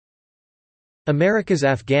America's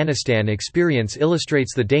Afghanistan experience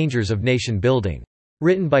illustrates the dangers of nation building.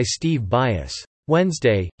 Written by Steve Bias.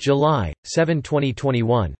 Wednesday, July 7,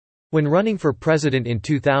 2021. When running for president in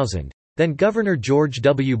 2000, then-Governor George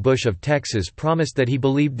W. Bush of Texas promised that he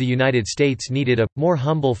believed the United States needed a more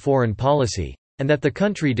humble foreign policy, and that the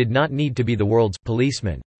country did not need to be the world's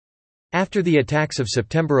policeman. After the attacks of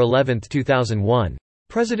September 11, 2001,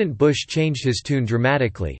 President Bush changed his tune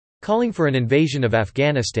dramatically, calling for an invasion of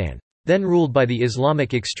Afghanistan, then ruled by the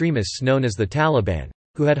Islamic extremists known as the Taliban,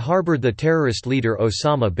 who had harbored the terrorist leader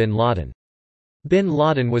Osama bin Laden. Bin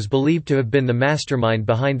Laden was believed to have been the mastermind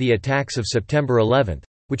behind the attacks of September 11,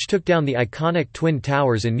 which took down the iconic Twin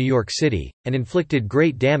Towers in New York City, and inflicted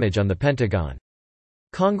great damage on the Pentagon.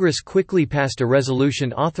 Congress quickly passed a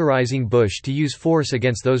resolution authorizing Bush to use force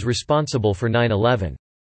against those responsible for 9/11.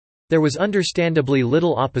 There was understandably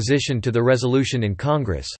little opposition to the resolution in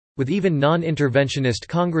Congress, with even non-interventionist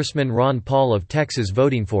Congressman Ron Paul of Texas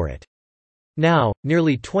voting for it. Now,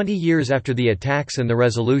 nearly 20 years after the attacks and the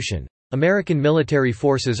resolution, American military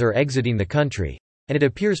forces are exiting the country, and it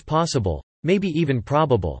appears possible, maybe even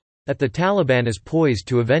probable, that the Taliban is poised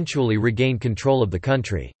to eventually regain control of the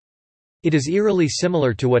country. It is eerily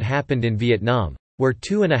similar to what happened in Vietnam, where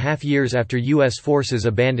 2.5 years after U.S. forces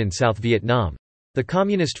abandoned South Vietnam, the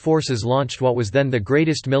Communist forces launched what was then the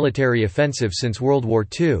greatest military offensive since World War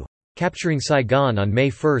II, capturing Saigon on May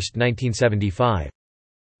 1, 1975.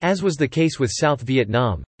 As was the case with South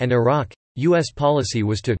Vietnam and Iraq, U.S. policy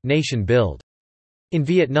was to nation build. In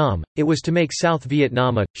Vietnam, it was to make South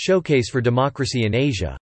Vietnam a showcase for democracy in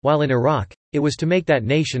Asia, while in Iraq, it was to make that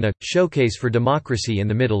nation a showcase for democracy in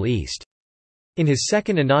the Middle East. In his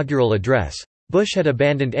second inaugural address, Bush had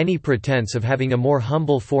abandoned any pretense of having a more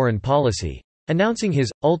humble foreign policy, announcing his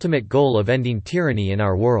ultimate goal of ending tyranny in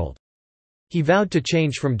our world. He vowed to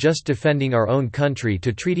change from just defending our own country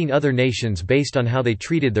to treating other nations based on how they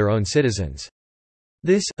treated their own citizens.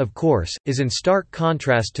 This, of course, is in stark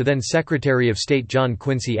contrast to then Secretary of State John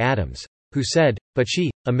Quincy Adams, who said, "But she,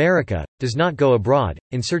 America, does not go abroad,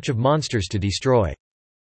 in search of monsters to destroy.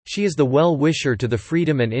 She is the well-wisher to the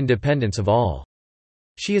freedom and independence of all.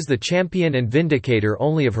 She is the champion and vindicator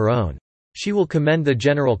only of her own. She will commend the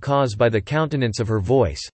general cause by the countenance of her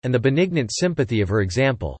voice, and the benignant sympathy of her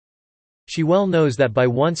example. She well knows that by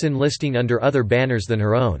once enlisting under other banners than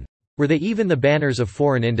her own, were they even the banners of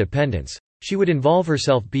foreign independence, she would involve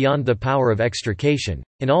herself beyond the power of extrication,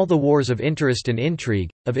 in all the wars of interest and intrigue,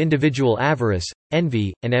 of individual avarice,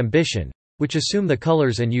 envy, and ambition, which assume the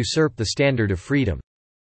colors and usurp the standard of freedom.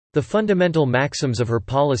 The fundamental maxims of her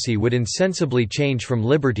policy would insensibly change from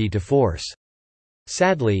liberty to force."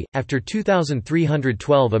 Sadly, after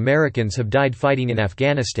 2,312 Americans have died fighting in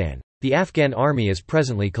Afghanistan, the Afghan army is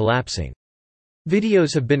presently collapsing.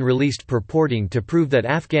 Videos have been released purporting to prove that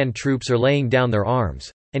Afghan troops are laying down their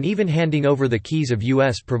arms, and even handing over the keys of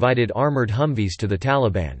U.S.-provided armored Humvees to the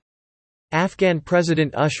Taliban. Afghan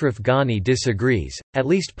President Ashraf Ghani disagrees, at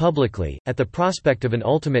least publicly, at the prospect of an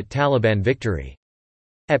ultimate Taliban victory.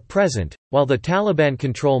 At present, while the Taliban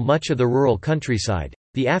control much of the rural countryside,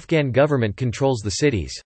 the Afghan government controls the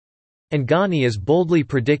cities. And Ghani is boldly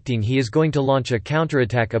predicting he is going to launch a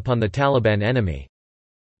counterattack upon the Taliban enemy.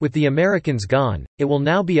 With the Americans gone, it will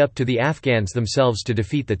now be up to the Afghans themselves to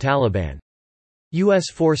defeat the Taliban. U.S.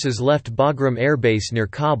 forces left Bagram Air Base near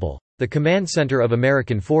Kabul, the command center of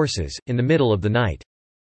American forces, in the middle of the night.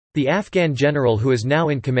 The Afghan general who is now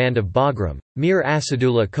in command of Bagram, Mir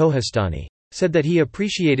Asadullah Kohestani, said that he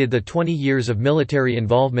appreciated the 20 years of military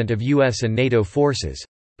involvement of U.S. and NATO forces.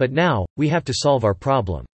 But now, we have to solve our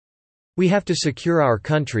problem. We have to secure our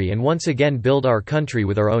country and once again build our country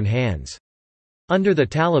with our own hands. Under the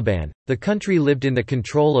Taliban, the country lived in the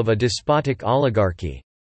control of a despotic oligarchy.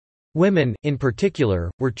 Women, in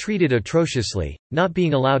particular, were treated atrociously, not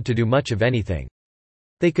being allowed to do much of anything.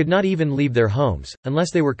 They could not even leave their homes,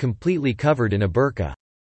 unless they were completely covered in a burqa.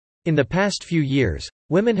 In the past few years,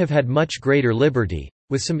 women have had much greater liberty,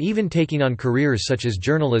 with some even taking on careers such as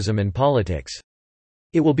journalism and politics.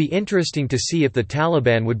 It will be interesting to see if the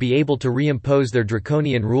Taliban would be able to reimpose their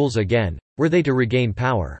draconian rules again, were they to regain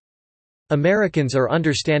power. Americans are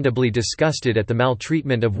understandably disgusted at the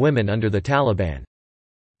maltreatment of women under the Taliban.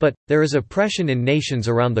 But, there is oppression in nations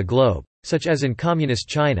around the globe, such as in Communist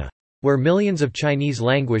China, where millions of Chinese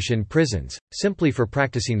languish in prisons, simply for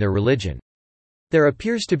practicing their religion. There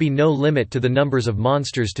appears to be no limit to the numbers of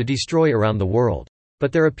monsters to destroy around the world.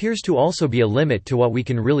 But there appears to also be a limit to what we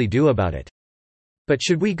can really do about it. But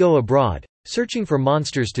should we go abroad, searching for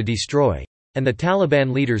monsters to destroy? And the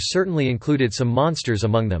Taliban leaders certainly included some monsters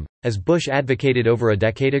among them, as Bush advocated over a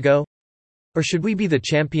decade ago? Or should we be the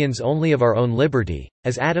champions only of our own liberty,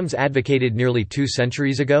 as Adams advocated nearly 2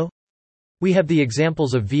 centuries ago? We have the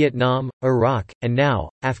examples of Vietnam, Iraq, and now,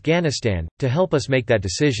 Afghanistan, to help us make that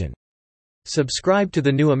decision. Subscribe to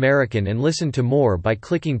The New American and listen to more by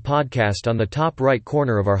clicking podcast on the top right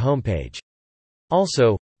corner of our homepage.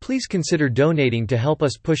 Also, please consider donating to help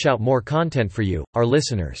us push out more content for you, our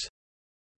listeners.